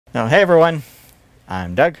Oh, hey everyone,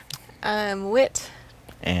 I'm Doug, I'm Whit.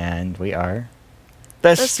 and we are the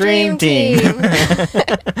The Stream Stream Team. Team.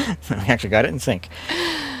 We actually got it in sync.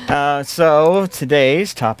 So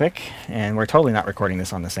today's topic, and we're totally not recording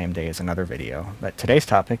this on the same day as another video, but today's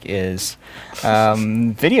topic is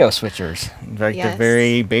video switchers, like the Yes.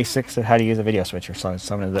 very basics of how to use a video switcher. So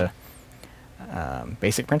some of the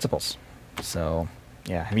basic principles. So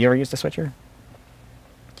yeah, have you ever used a switcher?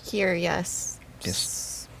 Here, yes.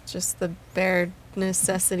 Just Just the bare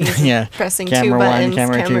necessities of yeah, pressing camera two one, buttons,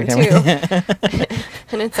 camera two, camera two.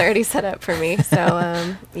 And it's already set up for me.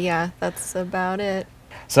 So, yeah, that's about it.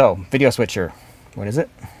 So video switcher, what is it?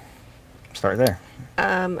 Start there.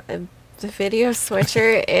 The video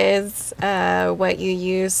switcher is what you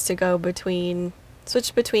use to go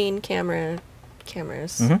switch between cameras.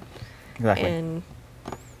 Exactly. And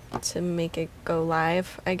to make it go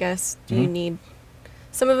live, I guess you Mhm. need.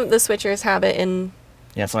 Some of the switchers have it in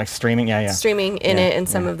Yeah, it's like streaming. Yeah, yeah. streaming in Yeah, it, and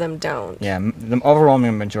some yeah. of them don't. Yeah, the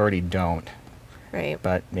overwhelming majority don't. Right.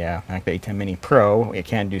 But yeah, like the A10 Mini Pro, it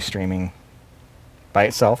can do streaming by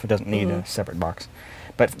itself. It doesn't need a Mhm. separate box.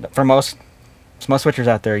 But for most switchers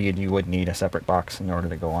out there, you would need a separate box in order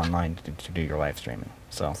to go online to do your live streaming.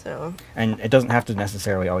 So, And it doesn't have to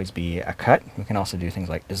necessarily always be a cut. You can also do things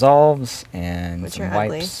like dissolves and Which some are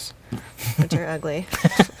ugly. wipes. which are ugly.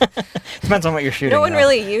 Depends on what you're shooting. No one though.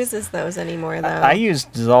 really uses those anymore, though. I use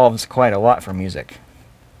dissolves quite a lot for music.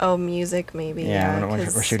 Oh, music maybe. Yeah, Yeah, when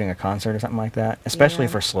we're shooting a concert or something like that, especially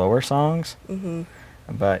Yeah. for slower songs. Mm-hmm.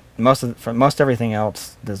 But for most everything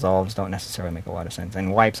else, dissolves don't necessarily make a lot of sense,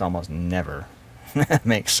 and wipes almost never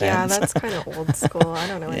make Yeah, sense. that's kind of old school. I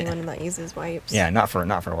don't know Yeah. anyone that uses wipes. Yeah, not for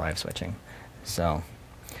live switching. So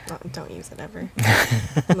Don't use it ever,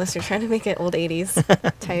 unless you're trying to make it old 80s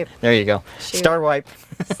type. there you go. Shoot. Star wipe.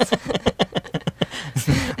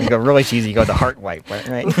 You go really cheesy. You go the heart wipe,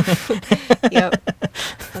 right? Yep,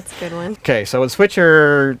 that's a good one. Okay, so with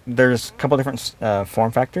switcher, there's a couple different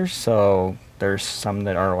form factors. So there's some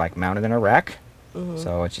that are like mounted in a rack. Mm-hmm.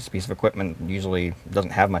 So it's just a piece of equipment, usually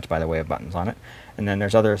doesn't have much by the way of buttons on it. And then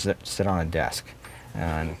there's others that sit on a desk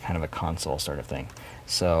and kind of a console sort of thing.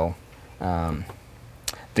 So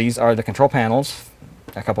these are the control panels,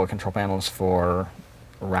 a couple of control panels for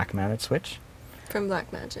rack-mounted switch. From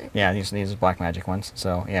Blackmagic. Yeah, these are Blackmagic ones.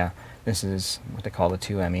 So yeah, this is what they call the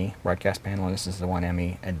 2ME broadcast panel, and this is the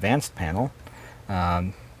 1ME advanced panel.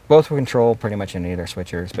 Both will control pretty much any of their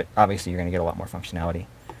switchers, but obviously you're going to get a lot more functionality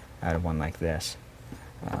out of one like this.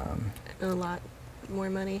 A lot more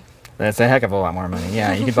money. That's a heck of a lot more money.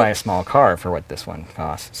 Yeah, you could buy a small car for what this one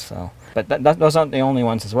costs. So, but those aren't the only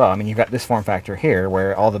ones as well. I mean, you've got this form factor here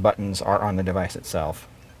where all the buttons are on the device itself.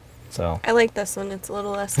 So I like this one. It's a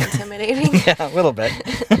little less intimidating. yeah, a little bit.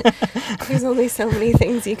 There's only so many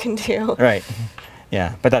things you can do. Right.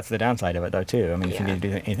 Yeah, but that's the downside of it, though, too. I mean, if you Yeah. need to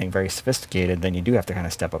do anything very sophisticated, then you do have to kind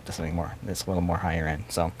of step up to something more that's a little more higher end.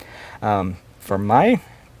 So, for my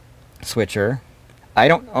switcher, I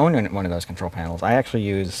don't own one of those control panels. I actually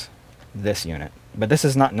use this unit, but this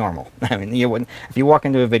is not normal. I mean, you wouldn't, if you walk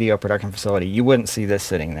into a video production facility, you wouldn't see this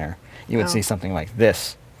sitting there. You would No. see something like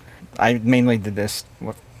this. I mainly did this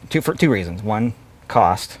for two reasons. One,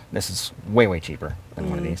 cost. This is way cheaper than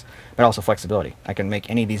one of these, but also flexibility. I can make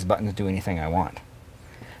any of these buttons do anything I want.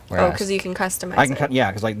 Oh, because you can customize I can it. cut, yeah,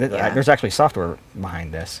 because like Yeah. there's actually software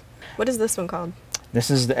behind this. What is this one called? This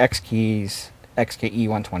is the X-Keys XKE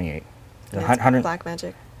 128. The It's 100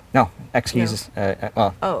 Blackmagic. No, X-Keys No. is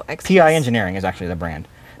well, Oh, X. TI Engineering is actually the brand,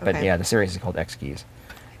 but Okay. yeah, the series is called X-Keys.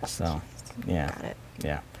 So, yeah, Got it.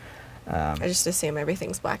 yeah. I just assume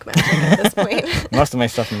everything's Blackmagic at this point. Most of my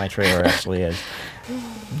stuff in my trailer actually is.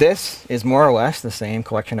 This is more or less the same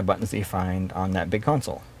collection of buttons that you find on that big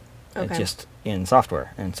console. It's Okay. just in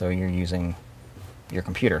software, and so you're using your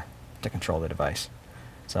computer to control the device.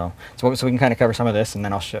 So we can kind of cover some of this, and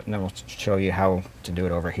then we'll show you how to do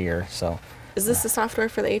it over here. So Is this the software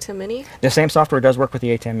for the A10 Mini? the same software does work with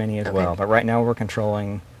the A10 Mini as Okay. well, but right now we're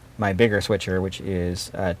controlling my bigger switcher, which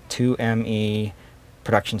is 2ME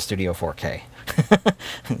Production Studio 4K.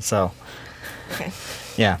 So Okay.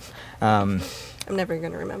 yeah. I'm never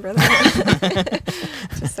going to remember that.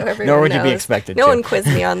 Just so everyone Nor would you be knows. expected No to. one quiz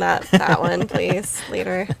me on that one, please,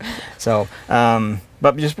 later. So,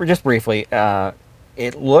 but just briefly,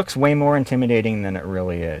 it looks way more intimidating than it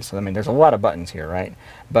really is. So, I mean, there's a lot of buttons here, right?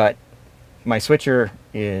 But my switcher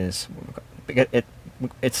is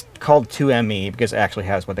it's called 2ME because it actually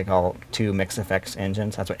has what they call two mix effects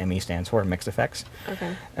engines. That's what ME stands for, mix effects.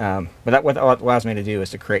 Okay. But what that allows me to do is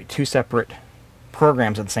to create two separate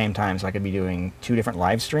programs at the same time. So I could be doing two different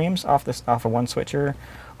live streams off of one switcher,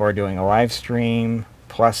 or doing a live stream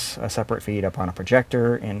plus a separate feed up on a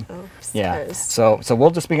projector. And yeah, Oops. so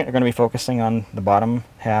we'll just be going to be focusing on the bottom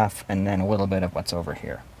half and then a little bit of what's over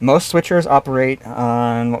here. Most switchers operate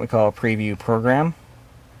on what we call a preview program.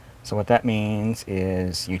 So what that means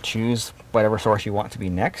is you choose whatever source you want to be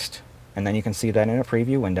next, and then you can see that in a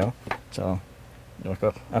preview window. So you look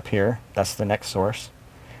up here, that's the next source.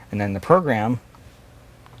 And then the program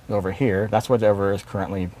over here, that's whatever is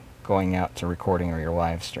currently going out to recording or your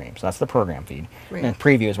live stream. So that's the program feed. Right. And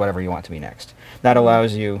preview is whatever you want to be next. That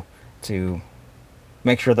allows you to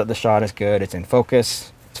make sure that the shot is good, it's in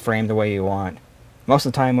focus, it's framed the way you want. Most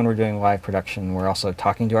of the time when we're doing live production, we're also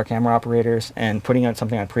talking to our camera operators and putting out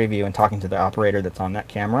something on preview and talking to the operator that's on that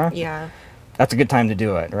camera. Yeah. That's a good time to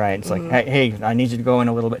do it, right? It's like, hey, I need you to go in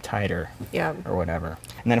a little bit tighter. Yeah. Or whatever.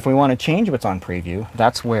 And then if we want to change what's on preview,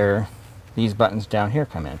 that's where these buttons down here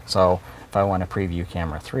come in. So if I want to preview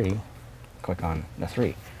camera 3, click on the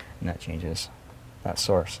 3, and that changes that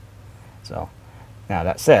source. So now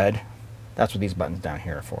that said, that's what these buttons down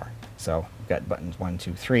here are for. So we've got buttons 1,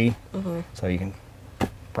 2, 3. So you can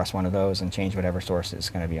press one of those and change whatever source is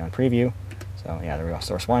going to be on preview. So yeah, there we go.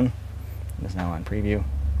 Source 1 is now on preview.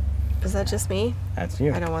 Is that just me? That's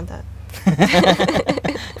you. I don't want that.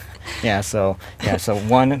 So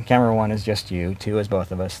camera 1 is just you, 2 is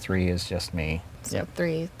both of us, 3 is just me. So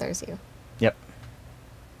 3, there's you. Yep.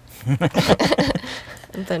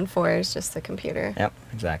 And then 4 is just the computer. Yep,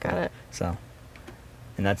 exactly. Got it. So,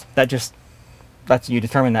 and that's you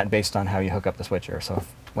determine that based on how you hook up the switcher. So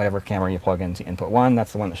if whatever camera you plug into input 1,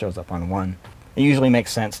 that's the one that shows up on 1. It usually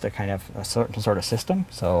makes sense to kind of a certain sort of system,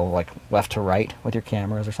 so like left to right with your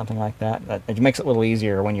cameras or something like that. It makes it a little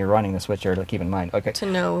easier when you're running the switcher to keep in mind. Okay. To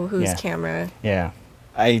know whose camera. Yeah.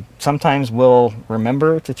 I sometimes will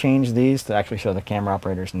remember to change these to actually show the camera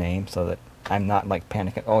operator's name so that I'm not like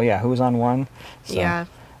panicking. Oh yeah, who's on 1? So, yeah.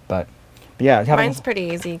 But yeah. Mine's pretty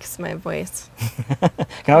easy because my voice.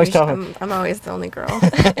 Can always tell him. I'm always the only girl.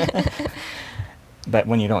 But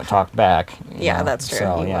when you don't talk back, yeah, that's true.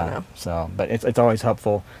 So but it's always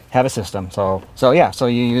helpful have a system. So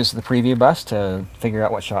you use the preview bus to figure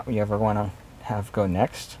out what shot you ever want to have go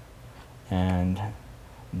next, and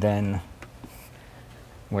then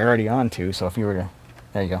we're already on 2. So if you were to,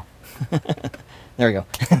 there you go, there we go.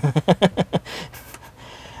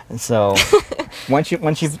 And so once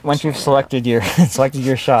you've selected your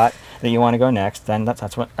shot that you want to go next, then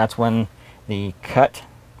that's when the cut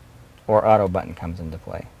or auto button comes into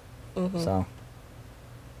play. So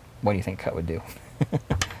what do you think cut would do?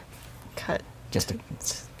 Cut. Just a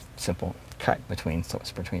simple cut between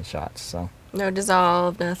shots. So no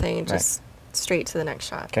dissolve, nothing, just straight to the next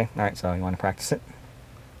shot. Okay, all right, so you want to practice it?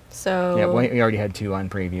 So yeah, well, we already had 2 on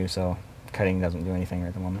preview, so cutting doesn't do anything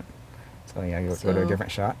at the moment. So yeah, you go to a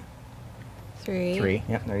different shot. 3.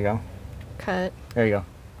 Yep, there you go. Cut. There you go.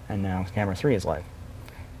 And now camera 3 is live.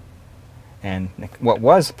 And what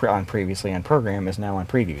was on previously on program is now on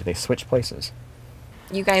preview. They switch places.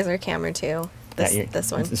 You guys are camera 2.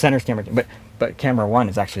 This one. The center's camera 2, but camera 1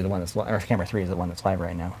 is actually the one that's or camera 3 is the one that's live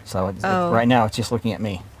right now. So right now it's just looking at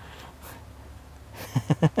me.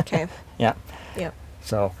 Okay. Yeah. Yep.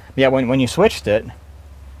 So yeah, when you switched it,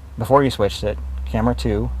 before you switched it, camera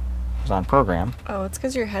 2 was on program. Oh, it's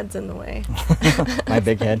because your head's in the way. My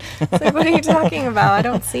big head. It's like, what are you talking about? I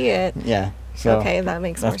don't see it. Yeah. So okay, that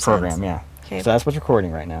makes more sense. That's program, yeah. Okay. So that's what's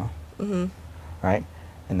recording right now. Right?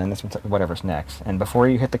 And then this one's whatever's next. And before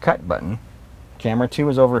you hit the cut button, camera 2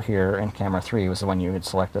 is over here, and camera 3 was the one you had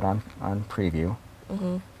selected on preview.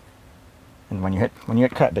 And when you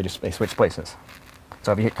hit cut, they switch places.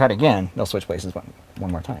 So if you hit cut again, they'll switch places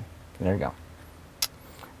one more time. There you go.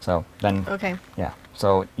 So then, yeah.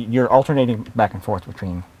 So you're alternating back and forth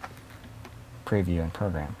between preview and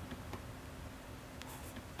program.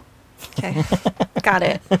 Okay, got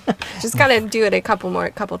it. Just gotta do it a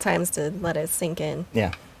couple times to let it sink in.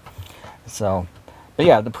 Yeah. So, but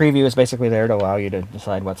yeah, the preview is basically there to allow you to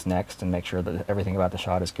decide what's next and make sure that everything about the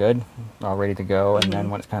shot is good, all ready to go. And then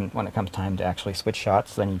when it comes time to actually switch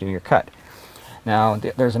shots, then you do your cut. Now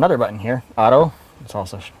there's another button here, auto. It's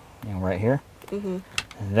also right here.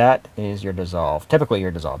 That is your dissolve. Typically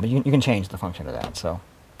your dissolve, but you can change the function of that. So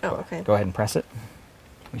go ahead and press it.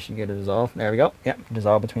 We should get a dissolve. There we go. Yep,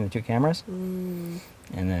 dissolve between the 2 cameras. And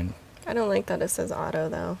then I don't like that it says auto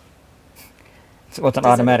though. It's an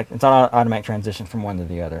automatic. It's an automatic transition from one to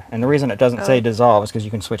the other. And the reason it doesn't say dissolve is because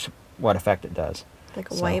you can switch what effect it does. Like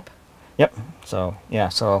a wipe. Yep. So yeah.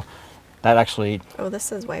 So that actually. Oh, this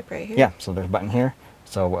says wipe right here. Yeah. So there's a button here.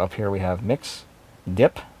 So up here we have mix,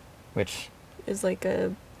 dip, which is like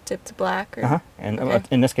a dip to black? Or? And Okay.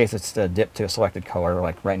 in this case, it's dipped to a selected color.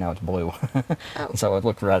 Like right now, it's blue. Oh. So it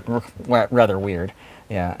looked rather weird.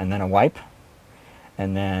 Yeah, and then a wipe.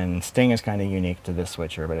 And then sting is kind of unique to this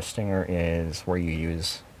switcher, but a stinger is where you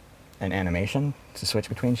use an animation to switch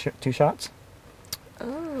between two shots.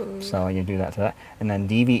 Oh. So you do that to that. And then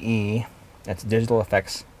DVE, that's digital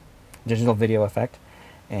video effect,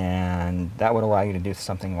 and that would allow you to do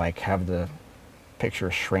something like have the picture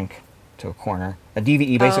shrink to a corner. A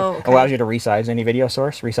DVE basically allows you to resize any video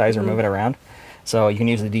source, resize or move it around. So you can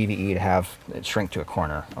use the DVE to have it shrink to a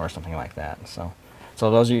corner or something like that. So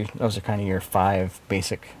those are kind of your 5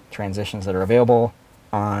 basic transitions that are available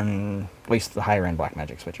on at least the higher end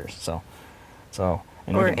Blackmagic switchers.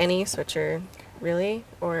 And Or any switcher, really?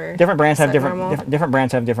 Or different brands have normal? different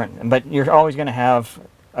brands have different, but you're always going to have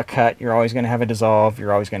a cut, you're always going to have a dissolve,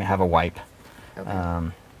 you're always going to have a wipe. Okay.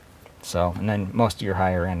 And then most of your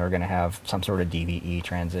higher end are going to have some sort of DVE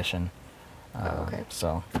transition. Okay.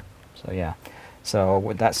 So yeah. So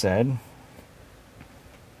with that said,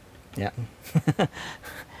 yeah,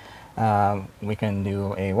 we can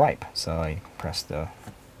do a wipe. So I press the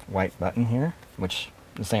wipe button here, which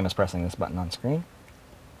is the same as pressing this button on screen.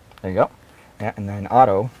 There you go. Yeah, and then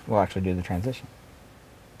auto will actually do the transition.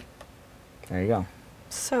 There you go.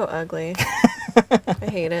 So ugly. I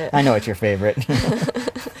hate it. I know it's your favorite.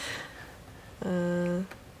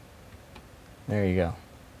 There you go.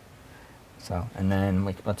 So, and then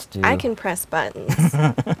let's do... I can press buttons.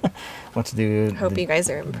 Let's do... Hope you guys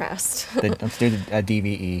are impressed. Let's do a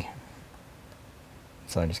DVE.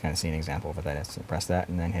 So I just kind of see an example of what that is. So press that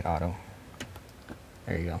and then hit auto.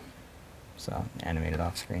 There you go. So, animated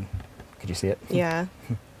off screen. Could you see it? Yeah.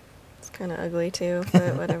 It's kind of ugly too,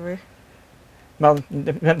 but whatever. Well, it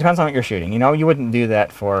depends on what you're shooting. You know, you wouldn't do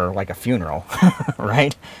that for like a funeral,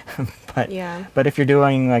 right? But Yeah. But if you're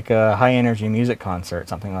doing like a high energy music concert,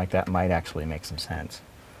 something like that might actually make some sense.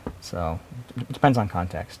 So it depends on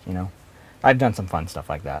context, you know. I've done some fun stuff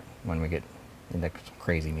like that when we get into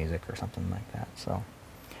crazy music or something like that.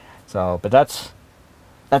 But that's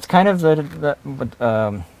kind of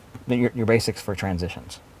your basics for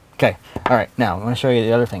transitions. Okay, all right, now I'm going to show you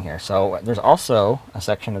the other thing here. So there's also a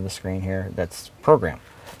section of the screen here that's program.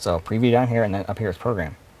 So preview down here, and then up here is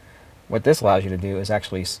program. What this allows you to do is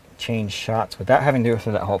actually change shots without having to go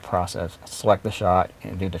through that whole process. Select the shot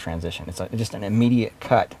and do the transition. It's just an immediate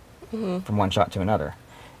cut from one shot to another.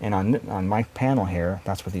 And on my panel here,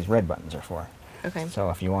 that's what these red buttons are for. Okay.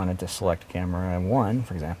 So if you wanted to select camera 1,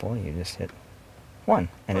 for example, you just hit 1,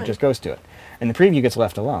 and it just goes to it. And the preview gets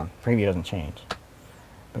left alone. Preview doesn't change,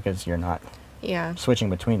 because you're not switching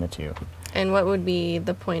between the two. And what would be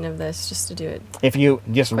the point of this, just to do it? If you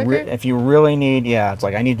just if you really need, it's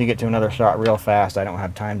like I need to get to another shot real fast. I don't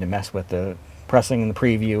have time to mess with the pressing the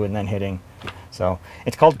preview and then hitting. So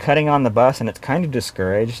it's called cutting on the bus, and it's kind of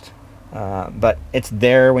discouraged, but it's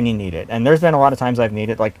there when you need it. And there's been a lot of times I've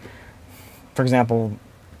needed, like, for example,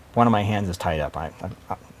 one of my hands is tied up. I've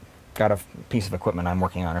got a piece of equipment I'm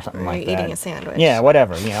working on or something like that. Eating a sandwich. Yeah,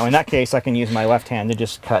 whatever. You know, in that case, I can use my left hand to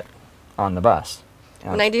just cut on the bus.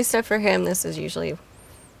 When I do stuff for him, this is usually...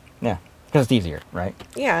 Yeah, because it's easier, right?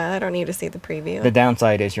 Yeah, I don't need to see the preview. The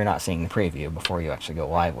downside is you're not seeing the preview before you actually go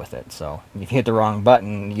live with it. So if you hit the wrong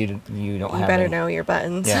button, you don't have... You better know your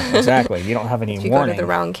buttons. Yeah, exactly. You don't have any if you warning. go to the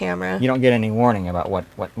wrong camera. You don't get any warning about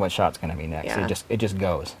what shot's going to be next. Yeah. It just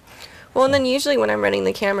goes. Well, and then usually when I'm running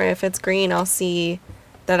the camera, if it's green, I'll see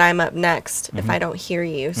that I'm up next if I don't hear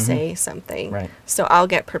you say something. Right. So I'll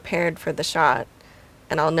get prepared for the shot,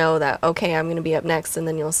 and I'll know that, okay, I'm going to be up next, and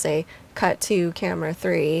then you'll say, cut to camera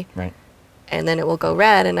 3. Right. And then it will go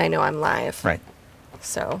red, and I know I'm live. Right.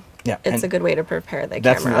 So yeah, it's a good way to prepare the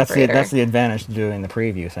camera that's operator. that's the advantage to doing the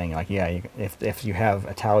preview thing. Like, if you have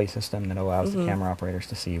a tally system that allows the camera operators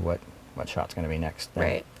to see what shot's going to be next. Then,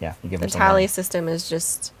 right. Yeah. You give the them tally system is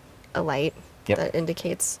just a light that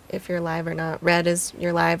indicates if you're live or not. Red is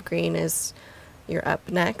you're live. Green is you're up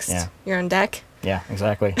next. Yeah. You're on deck. Yeah,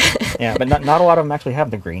 exactly. Yeah, but not a lot of them actually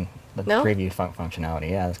have the green, the No? preview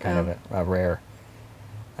functionality. Yeah, it's kind of a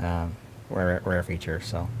rare feature.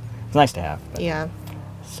 So it's nice to have. But, Yeah.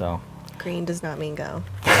 So. Green does not mean go.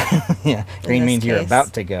 Yeah, green means you're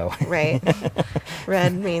about to go. Right.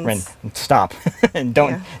 Red means stop and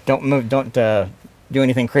don't move. Don't do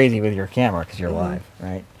anything crazy with your camera because you're live,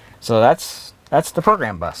 right? So that's the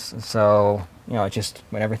program bus. So it's just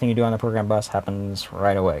when everything you do on the program bus happens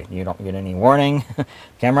right away. You don't get any warning.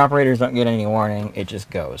 Camera operators don't get any warning. It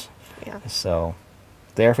just goes. Yeah. So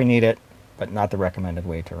there if you need it, but not the recommended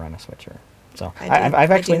way to run a switcher. So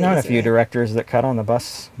I've actually known a few directors that cut on the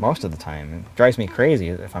bus most of the time. It drives me crazy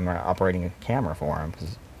if I'm operating a camera for them.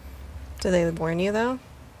 Do they warn you though?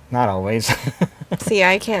 Not always. See,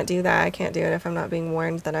 I can't do that. I can't do it if I'm not being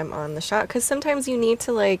warned that I'm on the shot. Because sometimes you need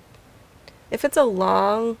to, like, if it's a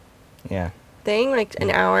long Yeah. thing, like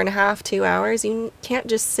an hour and a half, 2 hours, you can't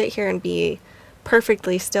just sit here and be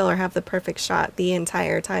perfectly still or have the perfect shot the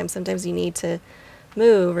entire time. Sometimes you need to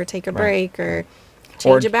move or take a break or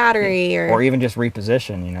change a battery or even just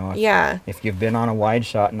reposition, you know. Yeah. If you've been on a wide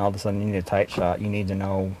shot and all of a sudden you need a tight shot, you need to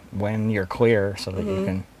know when you're clear so that you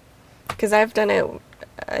can... Because I've done it,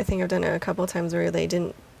 I think I've done it a couple of times where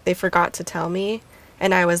they forgot to tell me,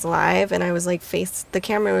 and I was live, and I was like the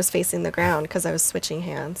camera was facing the ground because I was switching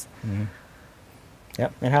hands.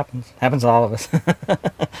 Yep, it happens. Happens to all of us.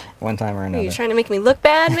 One time or another. Are you trying to make me look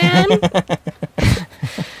bad, man?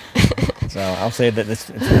 So I'll say that it's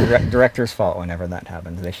the director's fault whenever that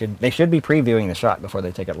happens. They should be previewing the shot before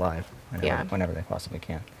they take it live. Whenever they possibly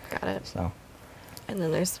can. Got it. So. And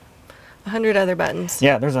then there's 100 other buttons.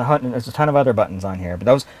 Yeah, there's a ton of other buttons on here,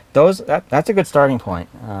 but that's a good starting point.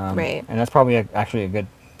 Right. And that's probably actually a good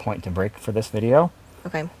point to break for this video.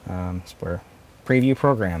 Okay. It's for preview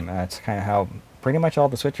program. That's kind of how pretty much all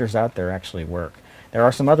the switchers out there actually work. There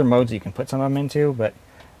are some other modes you can put some of them into, but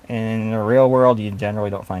in the real world, you generally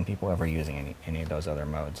don't find people ever using any of those other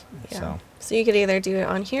modes. Yeah. So you could either do it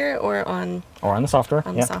on here or on the software.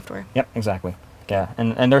 On the software. Yep, exactly. Yeah,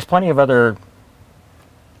 and there's plenty of other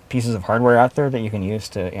pieces of hardware out there that you can use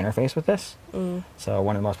to interface with this. So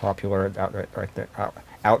one of the most popular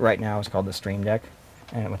out right now is called the Stream Deck,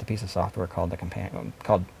 and with a piece of software called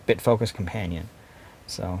BitFocus Companion.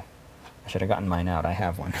 So I should have gotten mine out. I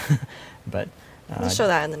have one, but we'll show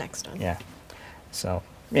that in the next one. Yeah. So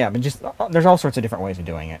yeah, but just there's all sorts of different ways of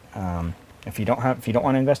doing it. If you don't want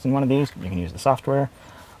to invest in one of these, you can use the software,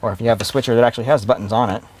 or if you have a switcher that actually has buttons on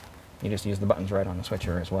it, you just use the buttons right on the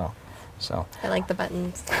switcher as well. So I like the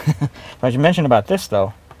buttons. As you mentioned about this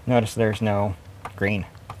though, notice there's no green.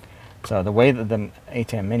 So the way that the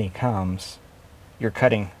ATEM Mini comes, you're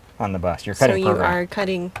cutting on the bus. You're cutting. So you are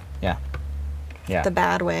cutting. Yeah. Yeah. The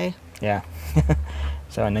bad way. Yeah.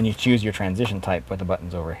 So and then you choose your transition type with the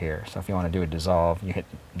buttons over here. So if you want to do a dissolve, you hit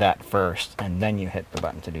that first, and then you hit the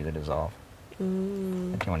button to do the dissolve. If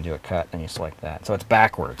you want to do a cut, then you select that. So it's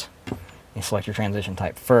backwards. You select your transition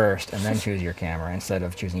type first, and then choose your camera instead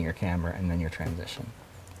of choosing your camera and then your transition.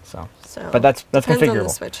 So but that's configurable. On the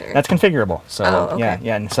switcher. That's configurable. So okay.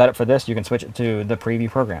 yeah, and set up for this, you can switch it to the preview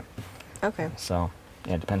program. Okay. So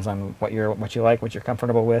yeah, it depends on what you like, what you're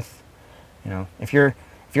comfortable with. You know, if you're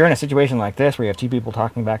in a situation like this where you have two people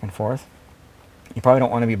talking back and forth, you probably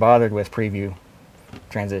don't want to be bothered with preview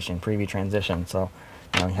transition. So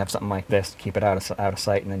you have something like this, keep it out of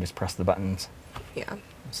sight, and then just press the buttons. Yeah.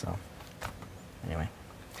 So anyway,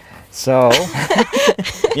 so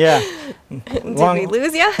yeah. Did we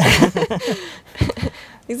lose ya?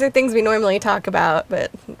 These are things we normally talk about, but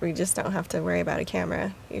we just don't have to worry about a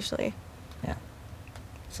camera usually. Yeah.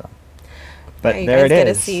 So. But you there guys it is.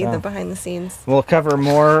 Get to see the behind the scenes. We'll cover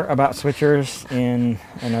more about switchers in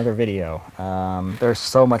another video. There's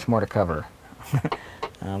so much more to cover.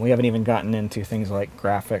 We haven't even gotten into things like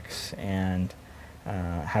graphics and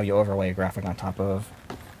how you overlay a graphic on top of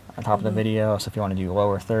the video. So if you want to do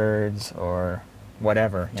lower thirds or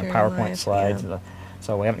whatever, PowerPoint slides. Yeah.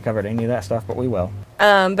 So we haven't covered any of that stuff, but we will.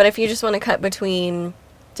 But if you just want to cut between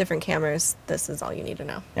different cameras, this is all you need to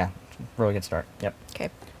know. Yeah, really good start. Yep.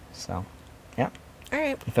 Okay. So. Yeah. All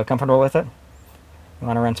right. You feel comfortable with it? You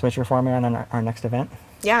want to run switcher for me on our next event?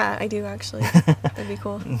 Yeah, I do actually. That'd be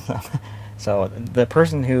cool. So the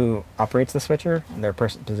person who operates the switcher, their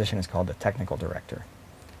position is called the technical director.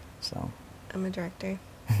 So. I'm a director.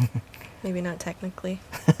 Maybe not technically.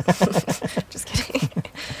 Just kidding.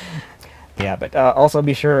 Yeah, but also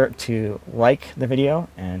be sure to like the video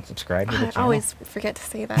and subscribe to the channel. I always forget to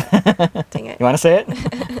say that. Dang it. You want to say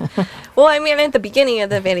it? Well, I mean at the beginning of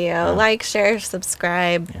the video, like, share,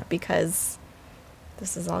 subscribe, because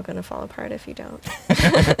this is all going to fall apart if you don't.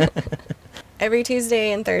 Every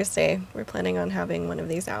Tuesday and Thursday, we're planning on having one of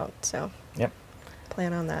these out, so yep.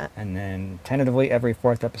 Plan on that. And then tentatively every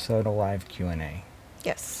 4th episode, a live Q&A.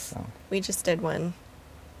 Yes. So. We just did one.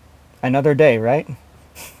 Another day, right?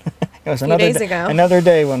 It was a few days ago. Another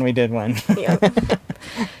day when we did one. Yep.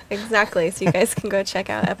 Exactly. So you guys can go check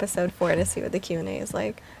out episode 4 to see what the Q&A is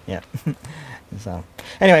like. Yeah. So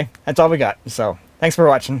anyway, that's all we got. So thanks for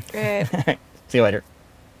watching. All right. See you later.